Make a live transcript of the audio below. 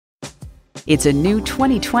It's a new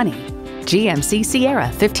 2020 GMC Sierra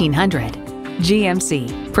 1500.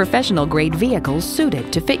 GMC, professional-grade vehicles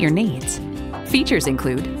suited to fit your needs. Features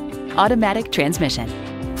include automatic transmission,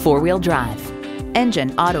 four-wheel drive,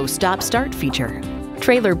 engine auto stop-start feature,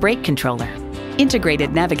 trailer brake controller,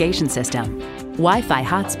 integrated navigation system, Wi-Fi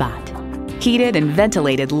hotspot, heated and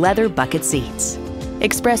ventilated leather bucket seats,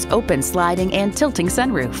 express open sliding and tilting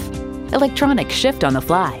sunroof, electronic shift on the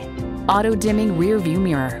fly, auto-dimming rear view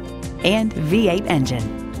mirror, and V8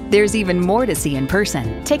 engine. There's even more to see in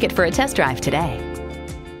person. Take it for a test drive today.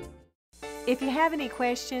 If you have any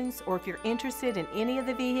questions or if you're interested in any of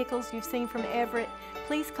the vehicles you've seen from Everett,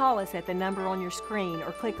 please call us at the number on your screen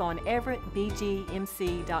or click on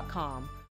everettbgmc.com.